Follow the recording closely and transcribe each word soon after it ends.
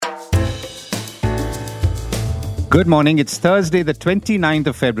Good morning. It's Thursday, the 29th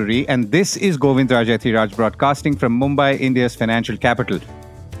of February, and this is Govind Raj Ethiraj broadcasting from Mumbai, India's financial capital.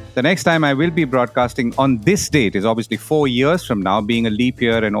 The next time I will be broadcasting on this date is obviously 4 years from now, being a leap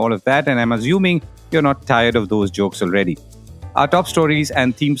year and all of that, and I'm assuming you're not tired of those jokes already. Our top stories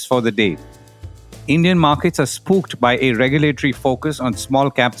and themes for the day. Indian markets are spooked by a regulatory focus on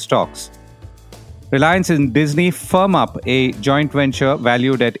small-cap stocks. Reliance and Disney firm up a joint venture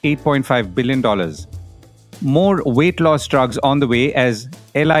valued at $8.5 billion. More weight loss drugs on the way as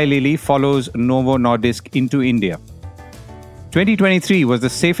Eli Lilly follows Novo Nordisk into India. 2023 was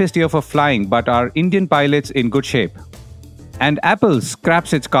the safest year for flying, but are Indian pilots in good shape? And Apple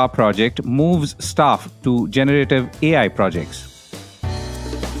scraps its car project, moves staff to generative AI projects.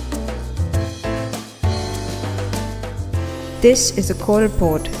 This is a core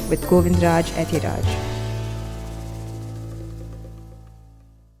report with Govind Raj Ethiraj.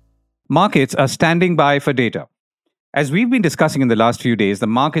 Markets are standing by for data. As we've been discussing in the last few days, the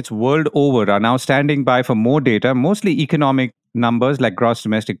markets world over are now standing by for more data, mostly economic numbers like gross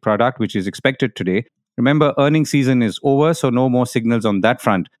domestic product, which is expected today. Remember, earnings season is over, so no more signals on that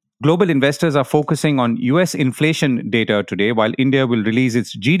front. Global investors are focusing on US inflation data today, while India will release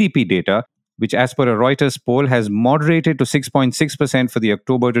its GDP data, which as per a Reuters poll has moderated to 6.6% for the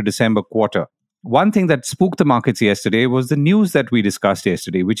October to December quarter. One thing that spooked the markets yesterday was the news that we discussed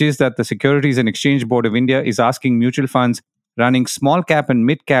yesterday, which is that the Securities and Exchange Board of India is asking mutual funds running small cap and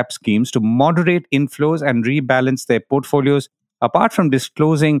mid cap schemes to moderate inflows and rebalance their portfolios, apart from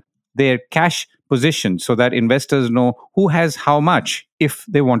disclosing their cash position so that investors know who has how much if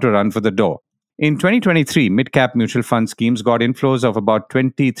they want to run for the door. In 2023, mid cap mutual fund schemes got inflows of about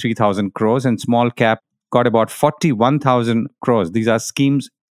 23,000 crores and small cap got about 41,000 crores. These are schemes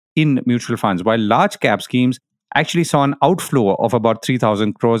in mutual funds, while large cap schemes actually saw an outflow of about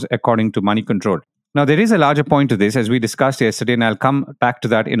 3,000 crores according to Money Control. Now, there is a larger point to this, as we discussed yesterday, and I'll come back to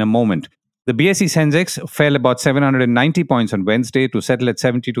that in a moment. The BSE Sensex fell about 790 points on Wednesday to settle at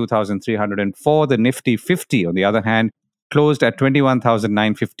 72,304. The Nifty 50, on the other hand, closed at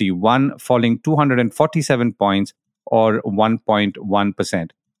 21,951, falling 247 points or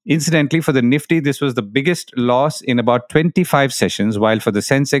 1.1%. Incidentally, for the Nifty, this was the biggest loss in about 25 sessions, while for the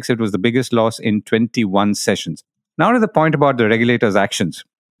Sensex, it was the biggest loss in 21 sessions. Now to the point about the regulators' actions.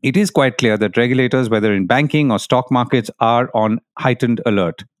 It is quite clear that regulators, whether in banking or stock markets, are on heightened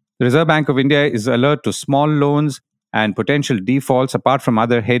alert. The Reserve Bank of India is alert to small loans and potential defaults, apart from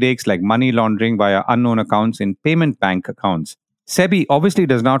other headaches like money laundering via unknown accounts in payment bank accounts. SEBI obviously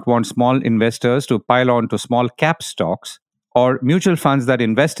does not want small investors to pile on to small cap stocks or mutual funds that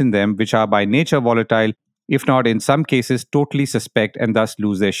invest in them, which are by nature volatile, if not in some cases totally suspect and thus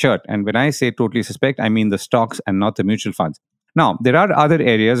lose their shirt. And when I say totally suspect, I mean the stocks and not the mutual funds. Now, there are other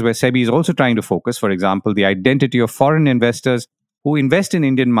areas where SEBI is also trying to focus. For example, the identity of foreign investors who invest in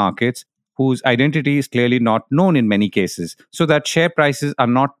Indian markets, whose identity is clearly not known in many cases, so that share prices are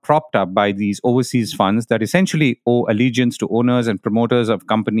not propped up by these overseas funds that essentially owe allegiance to owners and promoters of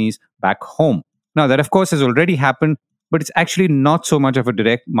companies back home. Now, that of course has already happened, but it's actually not so much of a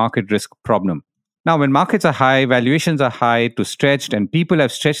direct market risk problem. Now, when markets are high, valuations are high to stretched, and people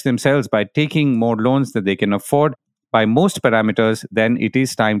have stretched themselves by taking more loans that they can afford by most parameters, then it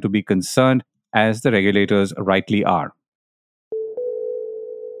is time to be concerned, as the regulators rightly are.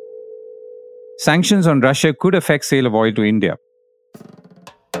 Sanctions on Russia could affect sale of oil to India.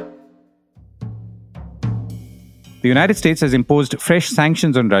 The United States has imposed fresh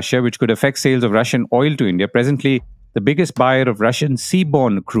sanctions on Russia, which could affect sales of Russian oil to India, presently the biggest buyer of Russian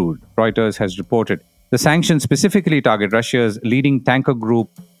seaborne crude, Reuters has reported. The sanctions specifically target Russia's leading tanker group,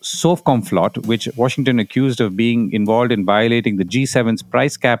 Sovcomflot, which Washington accused of being involved in violating the G7's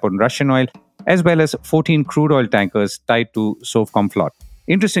price cap on Russian oil, as well as 14 crude oil tankers tied to Sovcomflot.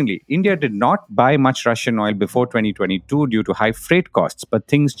 Interestingly, India did not buy much Russian oil before 2022 due to high freight costs, but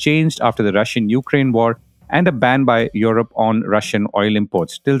things changed after the Russian-Ukraine war and a ban by Europe on Russian oil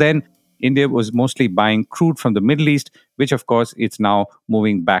imports. Till then, India was mostly buying crude from the Middle East, which of course it's now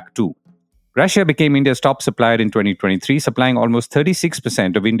moving back to. Russia became India's top supplier in 2023, supplying almost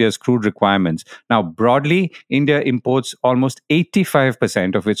 36% of India's crude requirements. Now, broadly, India imports almost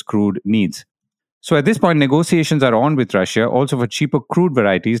 85% of its crude needs. So at this point, negotiations are on with Russia, also for cheaper crude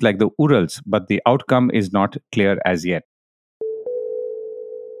varieties like the Urals, but the outcome is not clear as yet.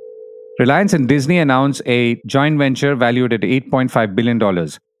 Reliance and Disney announced a joint venture valued at $8.5 billion.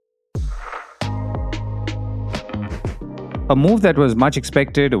 A move that was much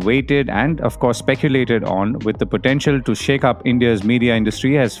expected, awaited, and of course speculated on, with the potential to shake up India's media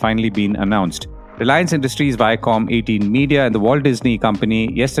industry, has finally been announced. Reliance Industries, Viacom, 18 Media, and the Walt Disney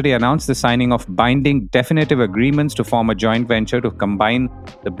Company yesterday announced the signing of binding definitive agreements to form a joint venture to combine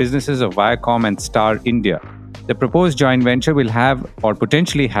the businesses of Viacom and Star India. The proposed joint venture will have or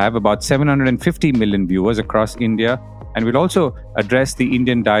potentially have about 750 million viewers across India and will also address the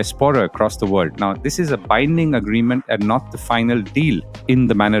Indian diaspora across the world. Now, this is a binding agreement and not the final deal in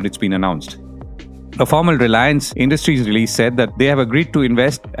the manner it's been announced. A formal Reliance Industries release said that they have agreed to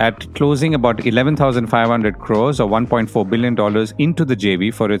invest at closing about 11,500 crores or $1.4 billion into the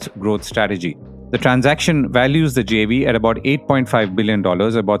JV for its growth strategy. The transaction values the JV at about $8.5 billion,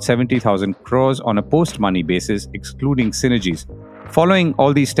 about 70,000 crores on a post-money basis, excluding synergies. Following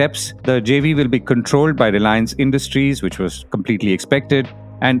all these steps, the JV will be controlled by Reliance Industries, which was completely expected,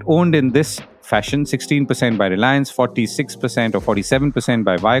 and owned in this fashion 16% by Reliance, 46% or 47%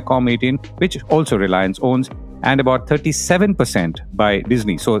 by Viacom 18, which also Reliance owns, and about 37% by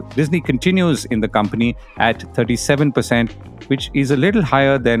Disney. So Disney continues in the company at 37%, which is a little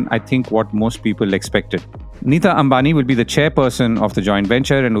higher than I think what most people expected. Nita Ambani will be the chairperson of the joint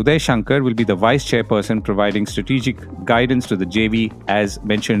venture, and Uday Shankar will be the vice chairperson providing strategic guidance to the JV as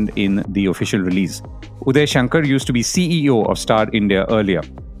mentioned in the official release. Uday Shankar used to be CEO of Star India earlier.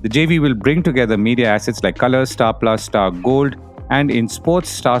 The JV will bring together media assets like Color, Star Plus, Star Gold, and in sports,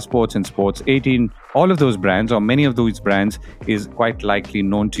 Star Sports and Sports 18. All of those brands, or many of those brands, is quite likely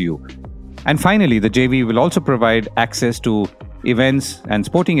known to you. And finally, the JV will also provide access to events and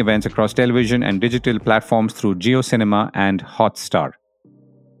sporting events across television and digital platforms through JioCinema and Hotstar.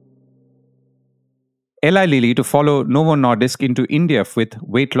 Eli Lilly to follow Novo Nordisk into India with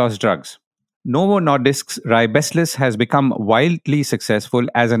weight loss drugs. Novo Nordisk's Ribeslis has become wildly successful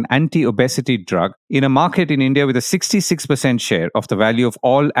as an anti-obesity drug in a market in India with a 66% share of the value of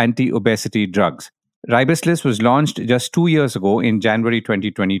all anti-obesity drugs. Ribeslis was launched just 2 years ago in January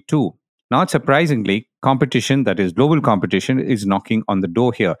 2022. Not surprisingly, competition, that is global competition, is knocking on the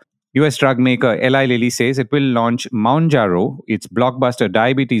door here. US drug maker Eli Lilly says it will launch Mounjaro, its blockbuster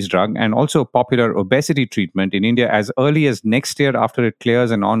diabetes drug and also popular obesity treatment in India as early as next year after it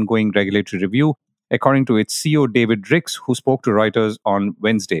clears an ongoing regulatory review, according to its CEO David Ricks, who spoke to Reuters on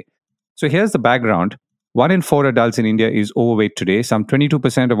Wednesday. So here's the background. 1 in 4 adults in India is overweight today. Some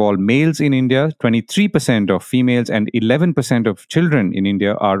 22% of all males in India, 23% of females, and 11% of children in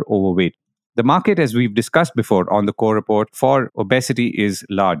India are overweight. The market, as we've discussed before on the core report, for obesity is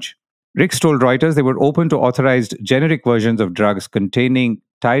large. Ricks told Reuters they were open to authorized generic versions of drugs containing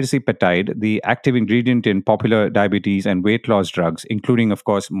tirzepatide, the active ingredient in popular diabetes and weight loss drugs, including, of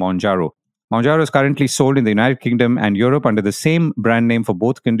course, Mounjaro. Mounjaro is currently sold in the United Kingdom and Europe under the same brand name for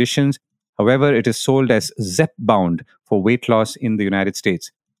both conditions. However, it is sold as Zepbound for weight loss in the United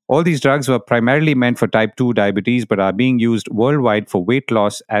States. All these drugs were primarily meant for type 2 diabetes but are being used worldwide for weight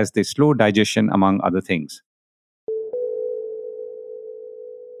loss as they slow digestion, among other things.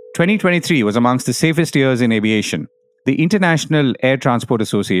 2023 was amongst the safest years in aviation. The International Air Transport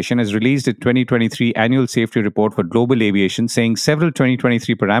Association has released its 2023 annual safety report for global aviation, saying several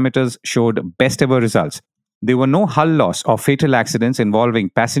 2023 parameters showed best ever results. There were no hull loss or fatal accidents involving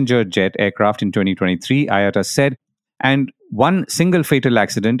passenger jet aircraft in 2023, IATA said, and one single fatal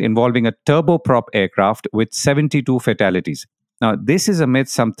accident involving a turboprop aircraft with 72 fatalities. Now, this is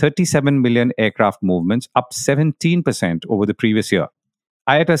amidst some 37 million aircraft movements, up 17% over the previous year.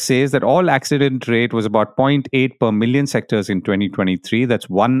 IATA says that all accident rate was about 0.8 per million sectors in 2023. That's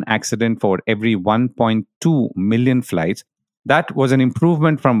one accident for every 1.2 million flights. That was an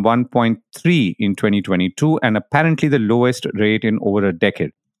improvement from 1.3 in 2022 and apparently the lowest rate in over a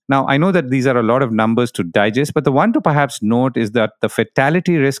decade. Now, I know that these are a lot of numbers to digest, but the one to perhaps note is that the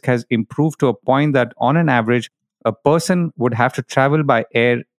fatality risk has improved to a point that on an average, a person would have to travel by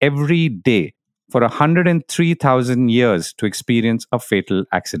air every day for 103,000 years to experience a fatal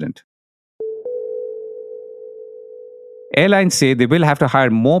accident. Airlines say they will have to hire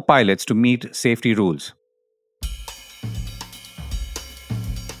more pilots to meet safety rules.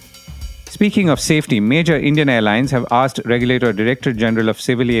 Speaking of safety, major Indian airlines have asked Regulator Director General of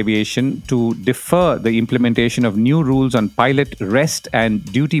Civil Aviation to defer the implementation of new rules on pilot rest and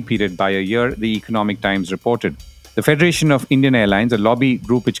duty period by a year, the Economic Times reported. The Federation of Indian Airlines, a lobby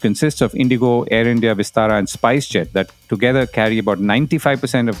group which consists of Indigo, Air India, Vistara and SpiceJet that together carry about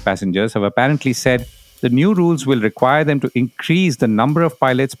 95% of passengers, have apparently said the new rules will require them to increase the number of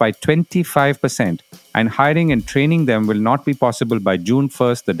pilots by 25%, and hiring and training them will not be possible by June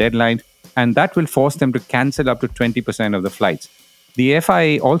 1st, the deadline, and that will force them to cancel up to 20% of the flights. The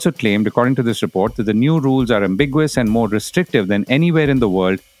FIA also claimed, according to this report, that the new rules are ambiguous and more restrictive than anywhere in the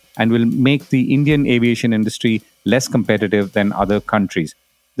world and will make the Indian aviation industry less competitive than other countries.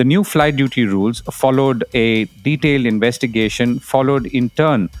 The new flight duty rules followed a detailed investigation, followed in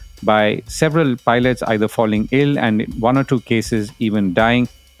turn by several pilots either falling ill and in one or two cases even dying,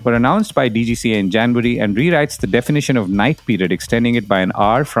 were announced by DGCA in January and rewrites the definition of night period, extending it by an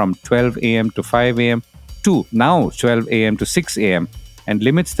hour from 12 a.m. to 5 a.m. to now 12 a.m. to 6 a.m. and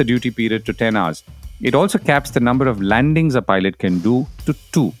limits the duty period to 10 hours. It also caps the number of landings a pilot can do to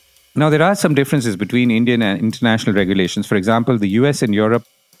 2. Now, there are some differences between Indian and international regulations. For example, the US and Europe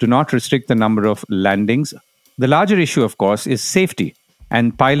do not restrict the number of landings. The larger issue, of course, is safety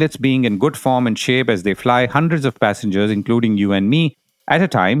and pilots being in good form and shape as they fly hundreds of passengers, including you and me, at a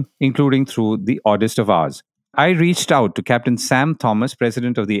time, including through the oddest of hours. I reached out to Captain Sam Thomas,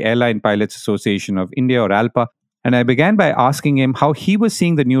 president of the Airline Pilots Association of India, or ALPA, and I began by asking him how he was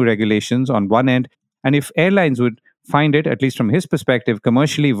seeing the new regulations on one end and if airlines would find it, at least from his perspective,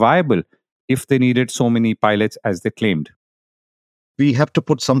 commercially viable if they needed so many pilots as they claimed. We have to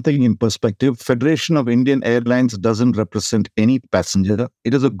put something in perspective. Federation of Indian Airlines doesn't represent any passenger.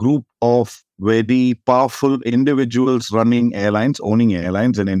 It is a group of very powerful individuals running airlines, owning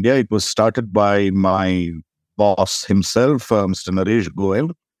airlines in India. It was started by my boss himself, Mr. Naresh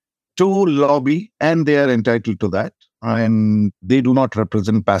Goel, to lobby, and they are entitled to that. And they do not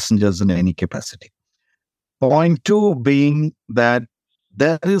represent passengers in any capacity. Point two being that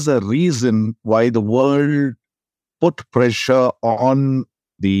there is a reason why the world put pressure on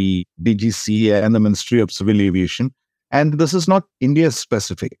the DGCA and the Ministry of Civil Aviation. And this is not India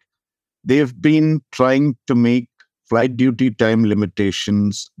specific. They've been trying to make flight duty time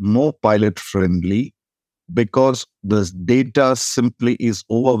limitations more pilot friendly because the data simply is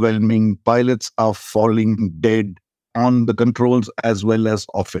overwhelming. Pilots are falling dead on the controls as well as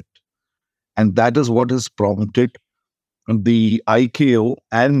off it. And that is what has prompted the ICAO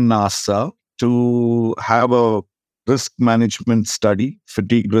and NASA to have a risk management study,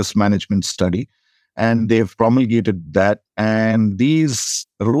 fatigue risk management study, and they've promulgated that. And these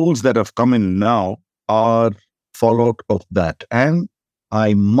rules that have come in now are fallout of that. And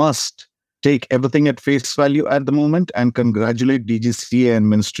I must take everything at face value at the moment and congratulate DGCA and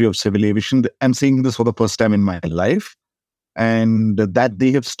Ministry of Civil Aviation. I'm seeing this for the first time in my life, and that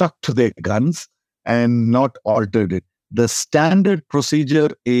they have stuck to their guns and not altered it. The standard procedure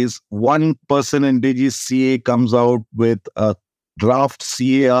is one person in DGCA comes out with a draft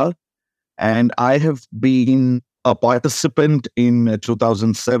CAR, and I have been a participant in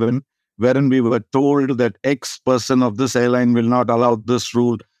 2007, wherein we were told that X person of this airline will not allow this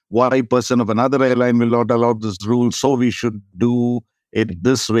rule, Y person of another airline will not allow this rule, so we should do it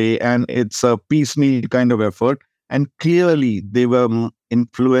this way. And it's a piecemeal kind of effort. And clearly, they were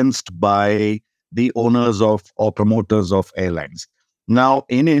influenced by the owners of or promoters of airlines. Now,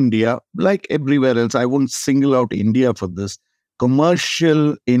 in India, like everywhere else, I won't single out India for this.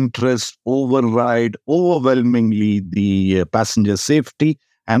 Commercial interests override overwhelmingly the passenger safety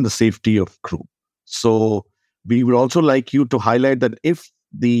and the safety of crew. So, we would also like you to highlight that if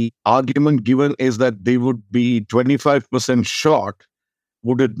the argument given is that they would be 25% short,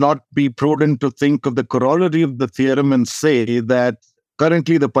 would it not be prudent to think of the corollary of the theorem and say that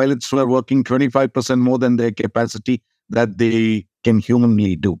currently the pilots were working 25% more than their capacity that they can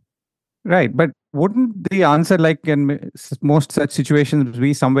humanly do? Right. But wouldn't the answer, like in most such situations,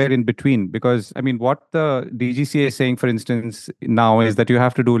 be somewhere in between? Because, I mean, what the DGCA is saying, for instance, now is that you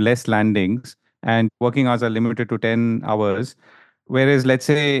have to do less landings and working hours are limited to 10 hours. Whereas, let's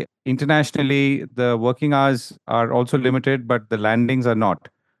say, internationally, the working hours are also limited, but the landings are not,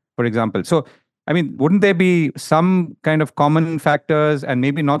 for example. So, I mean, wouldn't there be some kind of common factors and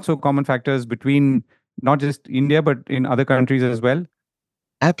maybe not so common factors between not just India, but in other countries as well?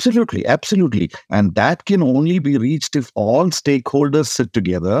 Absolutely, absolutely. And that can only be reached if all stakeholders sit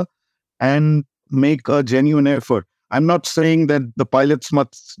together and make a genuine effort. I'm not saying that the pilots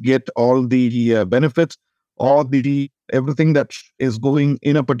must get all the benefits or the everything that is going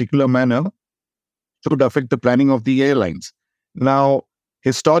in a particular manner should affect the planning of the airlines. Now,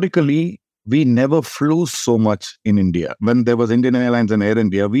 historically, we never flew so much in India. When there was Indian Airlines and Air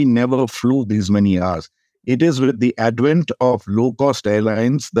India, we never flew these many hours. It is with the advent of low-cost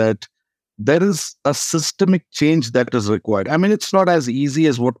airlines that there is a systemic change that is required. I mean, it's not as easy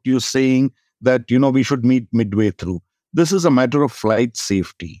as what you're saying that, we should meet midway through. This is a matter of flight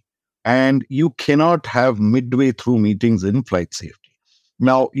safety. And you cannot have midway through meetings in flight safety.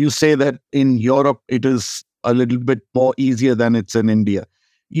 Now, you say that in Europe, it is a little bit more easier than it's in India.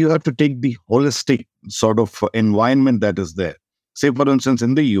 You have to take the holistic sort of environment that is there. Say, for instance,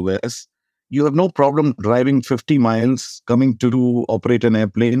 in the US, you have no problem driving 50 miles coming to operate an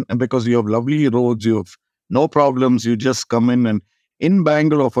airplane. And because you have lovely roads, you have no problems. You just come in and In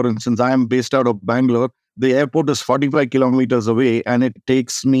Bangalore, for instance, I am based out of Bangalore. The airport is 45 kilometers away, and it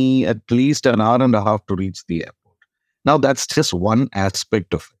takes me at least an hour and a half to reach the airport. Now, that's just one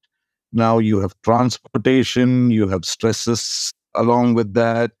aspect of it. Now, you have transportation, you have stresses along with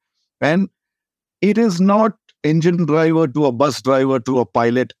that. And it is not engine driver to a bus driver to a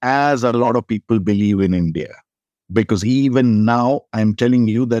pilot, as a lot of people believe in India. Because even now, I'm telling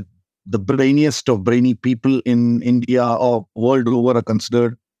you that the brainiest of brainy people in India or world over are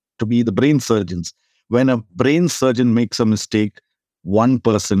considered to be the brain surgeons. When a brain surgeon makes a mistake, one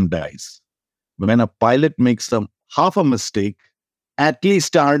person dies. When a pilot makes half a mistake, at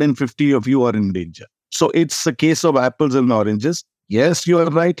least 150 of you are in danger. So it's a case of apples and oranges. Yes, you are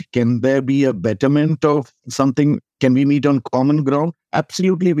right. Can there be a betterment of something? Can we meet on common ground?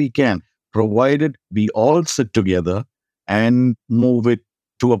 Absolutely, we can, provided we all sit together and move it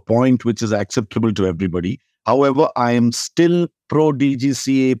to a point which is acceptable to everybody. However, I am still pro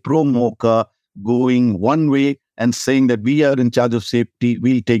DGCA, pro MOCA, going one way and saying that we are in charge of safety.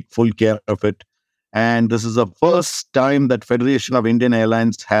 We'll take full care of it. And this is the first time that Federation of Indian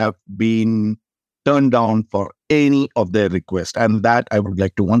Airlines have been turned down for any of their requests. And that I would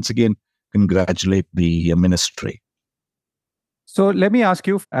like to once again congratulate the ministry. So let me ask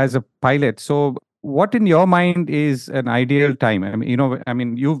you, as a pilot, so what in your mind is an ideal time?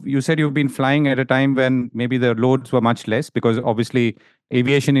 You said you've been flying at a time when maybe the loads were much less, because obviously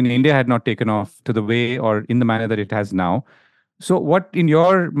aviation in India had not taken off to the way or in the manner that it has now. So what in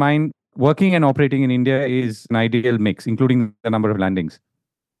your mind, working and operating in India, is an ideal mix, including the number of landings?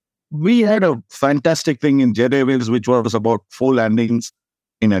 We had a fantastic thing in Jet Airways, which was about 4 landings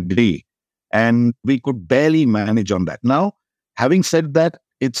in a day. And we could barely manage on that. Now, having said that,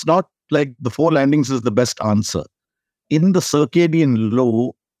 it's not like the 4 landings is the best answer. In the circadian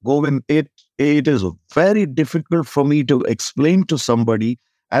low, Govind, it is very difficult for me to explain to somebody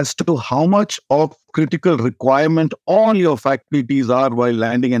as to how much of critical requirement all your faculties are while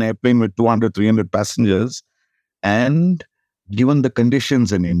landing an airplane with 200, 300 passengers. And given the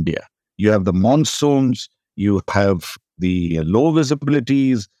conditions in India, you have the monsoons, you have the low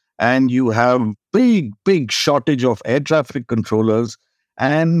visibilities, and you have big shortage of air traffic controllers,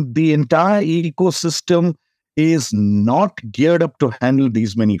 and the entire ecosystem is not geared up to handle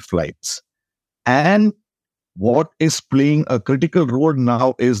these many flights. And what is playing a critical role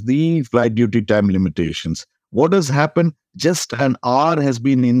now is the flight duty time limitations. What has happened? Just an hour has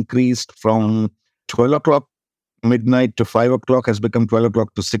been increased from 12 o'clock midnight to 5 o'clock, has become 12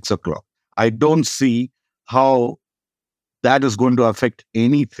 o'clock to 6 o'clock. I don't see how that is going to affect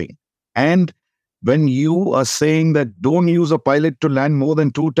anything. And when you are saying that don't use a pilot to land more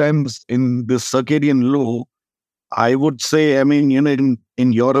than 2 times in this circadian low, I would say, in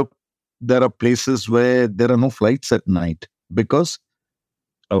Europe, there are places where there are no flights at night because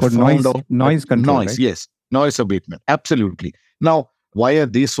of noise control, right? Yes, noise abatement. Absolutely. Now, why are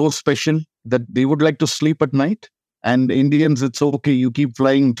they so special that they would like to sleep at night? And Indians, it's okay. You keep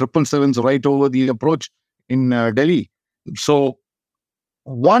flying 777s right over the approach in Delhi. So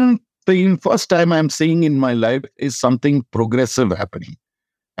one thing, first time I'm seeing in my life is something progressive happening.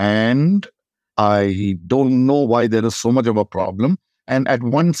 And I don't know why there is so much of a problem. And at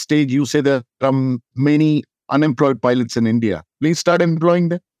one stage, you say there are many unemployed pilots in India. Please start employing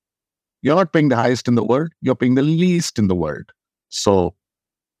them. You're not paying the highest in the world. You're paying the least in the world. So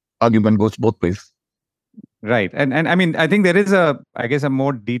argument goes both ways. Right. And I think there is a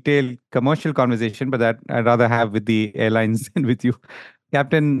more detailed commercial conversation, but that I'd rather have with the airlines than with you.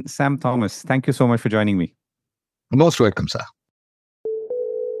 Captain Sam Thomas, thank you so much for joining me. Most welcome, sir.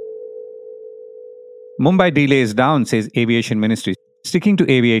 Mumbai delays down, says Aviation Ministry. Sticking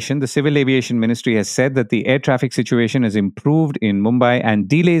to aviation, the Civil Aviation Ministry has said that the air traffic situation has improved in Mumbai and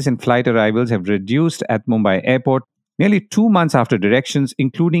delays in flight arrivals have reduced at Mumbai Airport nearly 2 months after directions,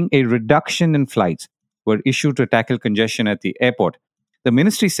 including a reduction in flights, were issued to tackle congestion at the airport. The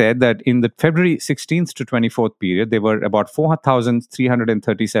ministry said that in the February 16th to 24th period, there were about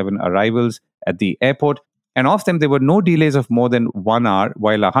 4,337 arrivals at the airport, and of them, there were no delays of more than 1 hour,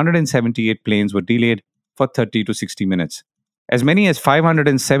 while 178 planes were delayed for 30 to 60 minutes. As many as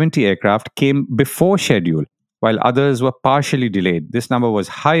 570 aircraft came before schedule, while others were partially delayed. This number was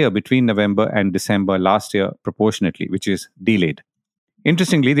higher between November and December last year proportionately, which is delayed.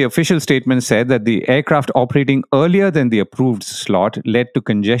 Interestingly, the official statement said that the aircraft operating earlier than the approved slot led to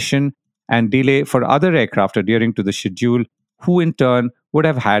congestion and delay for other aircraft adhering to the schedule, who in turn would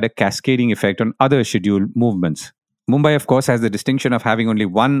have had a cascading effect on other scheduled movements. Mumbai, of course, has the distinction of having only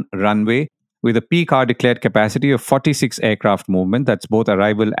one runway with a peak hour declared capacity of 46 aircraft movement. That's both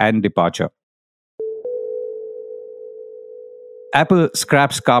arrival and departure. Apple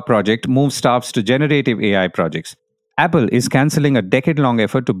scraps car project, moves staffs to generative AI projects. Apple is cancelling a decade-long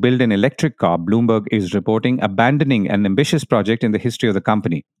effort to build an electric car, Bloomberg is reporting, abandoning an ambitious project in the history of the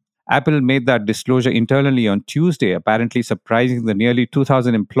company. Apple made that disclosure internally on Tuesday, apparently surprising the nearly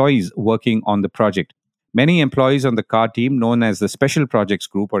 2,000 employees working on the project. Many employees on the car team, known as the Special Projects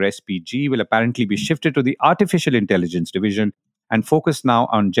Group or SPG, will apparently be shifted to the Artificial Intelligence Division and focus now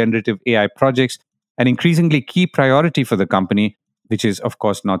on generative AI projects, an increasingly key priority for the company, which is, of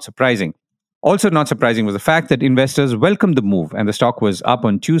course, not surprising. Also, not surprising was the fact that investors welcomed the move and the stock was up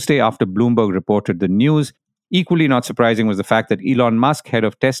on Tuesday after Bloomberg reported the news. Equally not surprising was the fact that Elon Musk, head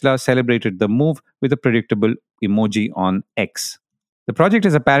of Tesla, celebrated the move with a predictable emoji on X. The project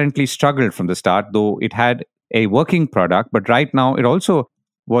has apparently struggled from the start, though it had a working product, but right now it also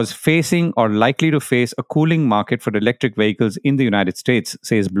was facing or likely to face a cooling market for electric vehicles in the United States,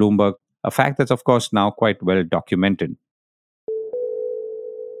 says Bloomberg, a fact that's, of course, now quite well documented.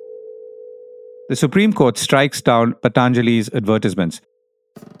 The Supreme Court strikes down Patanjali's advertisements.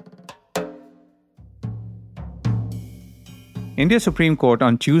 India's Supreme Court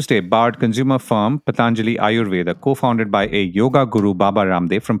on Tuesday barred consumer firm Patanjali Ayurveda, co-founded by a yoga guru Baba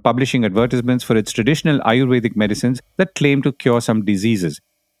Ramdev, from publishing advertisements for its traditional Ayurvedic medicines that claim to cure some diseases.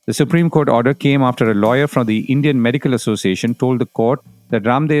 The Supreme Court order came after a lawyer from the Indian Medical Association told the court that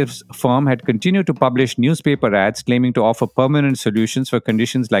Ramdev's firm had continued to publish newspaper ads claiming to offer permanent solutions for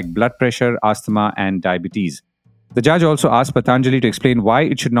conditions like blood pressure, asthma, and diabetes. The judge also asked Patanjali to explain why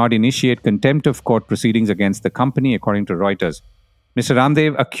it should not initiate contempt of court proceedings against the company, according to Reuters. Mr.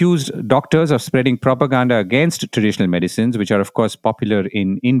 Ramdev accused doctors of spreading propaganda against traditional medicines, which are, of course, popular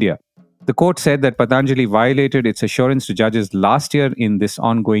in India. The court said that Patanjali violated its assurance to judges last year in this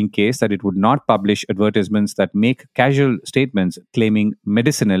ongoing case that it would not publish advertisements that make casual statements claiming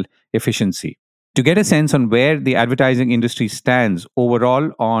medicinal efficiency. To get a sense on where the advertising industry stands overall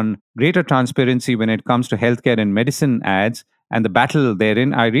on greater transparency when it comes to healthcare and medicine ads and the battle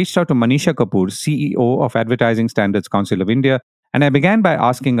therein, I reached out to Manisha Kapoor, CEO of Advertising Standards Council of India, and I began by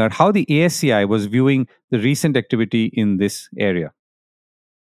asking her how the ASCI was viewing the recent activity in this area.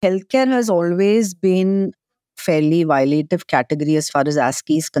 Healthcare has always been fairly violative category as far as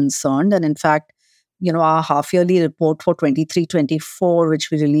ASCI is concerned. And in fact, our half-yearly report for 23-24, which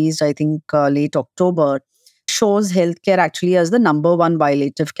we released, I think, late October, shows healthcare actually as the number one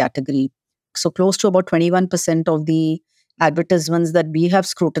violative category. So close to about 21% of the advertisements that we have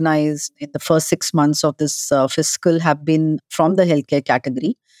scrutinized in the first 6 months of this fiscal have been from the healthcare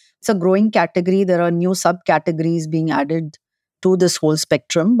category. It's a growing category. There are new subcategories being added to this whole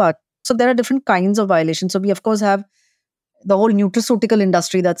spectrum. But so there are different kinds of violations. So we, of course, have the whole nutraceutical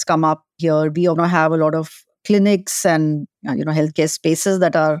industry that's come up here. We also have a lot of clinics and healthcare spaces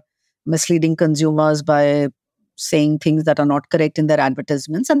that are misleading consumers by saying things that are not correct in their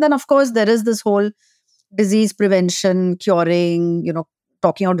advertisements. And then, of course, there is this whole disease prevention, curing,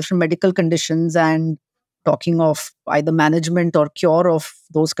 talking about different medical conditions and talking of either management or cure of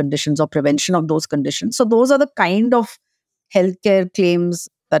those conditions or prevention of those conditions. So those are the kind of healthcare claims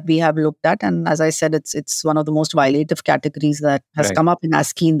that we have looked at. And as I said, it's one of the most violative categories that has come up in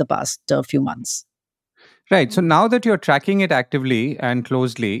ASCI in the past few months. Right. So now that you're tracking it actively and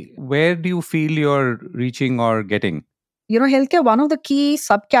closely, where do you feel you're reaching or getting? Healthcare, one of the key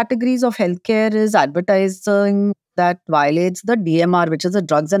subcategories of healthcare is advertising that violates the DMR, which is the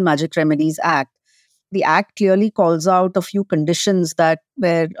Drugs and Magic Remedies Act. The Act clearly calls out a few conditions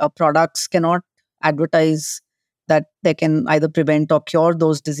where products cannot advertise that they can either prevent or cure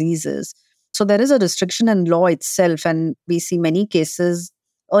those diseases. So there is a restriction in law itself, and we see many cases.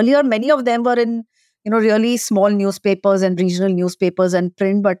 Earlier, many of them were in really small newspapers and regional newspapers and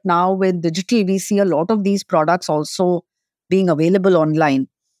print, but now with digital, we see a lot of these products also being available online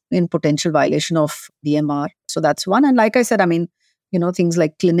in potential violation of DMR. So that's one. And like I said, things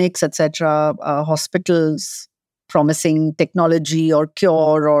like clinics, etc., hospitals promising technology or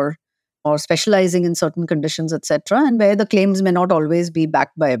cure or specializing in certain conditions, etc., and where the claims may not always be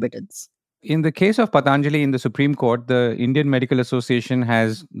backed by evidence. In the case of Patanjali in the Supreme Court, the Indian Medical Association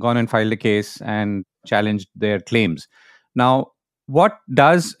has gone and filed a case and challenged their claims. Now, what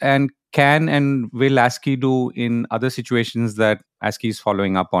does and can and will ASCI do in other situations that ASCI is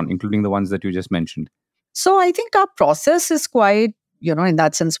following up on, including the ones that you just mentioned? So I think our process is quite, in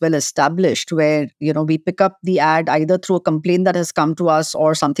that sense, well established, where, we pick up the ad either through a complaint that has come to us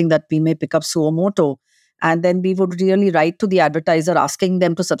or something that we may pick up suo moto. And then we would really write to the advertiser asking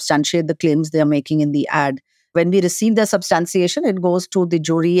them to substantiate the claims they are making in the ad. When we receive their substantiation, it goes to the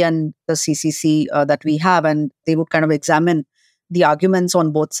jury and the CCC that we have, and they would kind of examine the arguments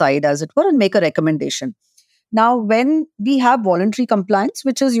on both sides, as it were, and make a recommendation. Now, when we have voluntary compliance,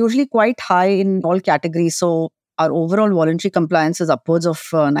 which is usually quite high in all categories, so our overall voluntary compliance is upwards of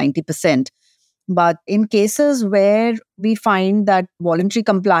 90%. But in cases where we find that voluntary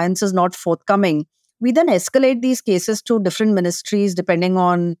compliance is not forthcoming, we then escalate these cases to different ministries depending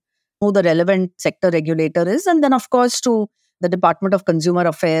on who the relevant sector regulator is. And then, of course, to the Department of Consumer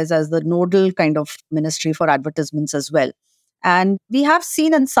Affairs as the nodal kind of ministry for advertisements as well. And we have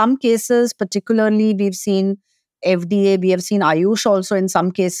seen in some cases, particularly, we've seen FDA, we have seen Ayush also in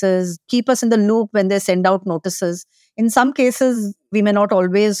some cases keep us in the loop when they send out notices. In some cases, we may not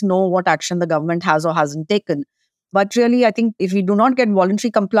always know what action the government has or hasn't taken. But really, I think if we do not get voluntary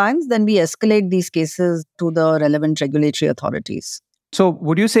compliance, then we escalate these cases to the relevant regulatory authorities. So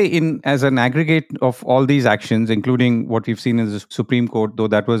would you say as an aggregate of all these actions, including what we've seen in the Supreme Court, though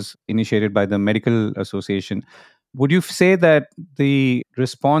that was initiated by the Medical Association, would you say that the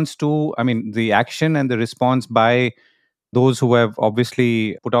response to, the action and the response by those who have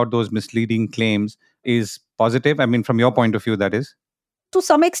obviously put out those misleading claims is positive? From your point of view, that is? To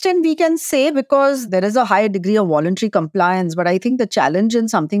some extent, we can say, because there is a high degree of voluntary compliance. But I think the challenge in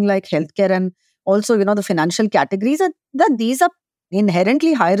something like healthcare and also, the financial categories are that these are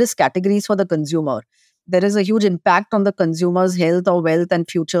inherently high-risk categories for the consumer. There is a huge impact on the consumer's health or wealth and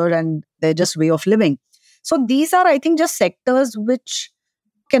future and their just way of living. So these are, I think, just sectors which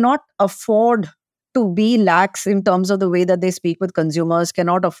cannot afford to be lax in terms of the way that they speak with consumers,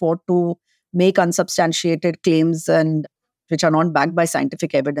 cannot afford to make unsubstantiated claims and which are not backed by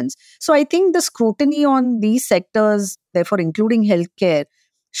scientific evidence. So I think the scrutiny on these sectors, therefore including healthcare,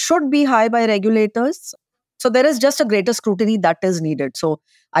 should be high by regulators. So there is just a greater scrutiny that is needed. So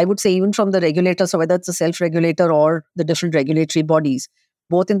I would say even from the regulators, so whether it's a self-regulator or the different regulatory bodies,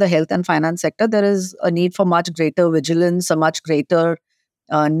 both in the health and finance sector, there is a need for much greater vigilance, a much greater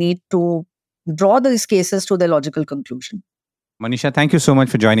need to draw these cases to their logical conclusion. Manisha, thank you so much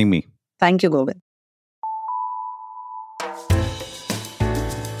for joining me. Thank you, Govind.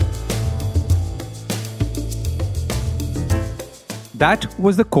 That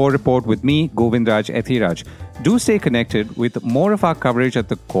was the Core Report with me, Govindraj Ethiraj. Do stay connected with more of our coverage at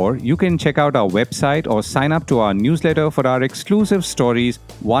the Core. You can check out our website or sign up to our newsletter for our exclusive stories,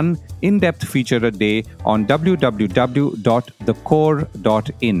 one in-depth feature a day on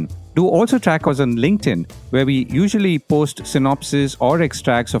www.thecore.in. Do also track us on LinkedIn, where we usually post synopses or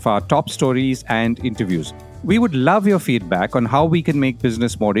extracts of our top stories and interviews. We would love your feedback on how we can make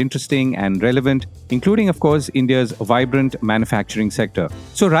business more interesting and relevant, including, of course, India's vibrant manufacturing sector.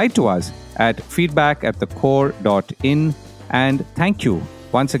 So write to us at feedback@thecore.in, and thank you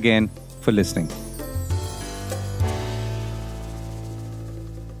once again for listening.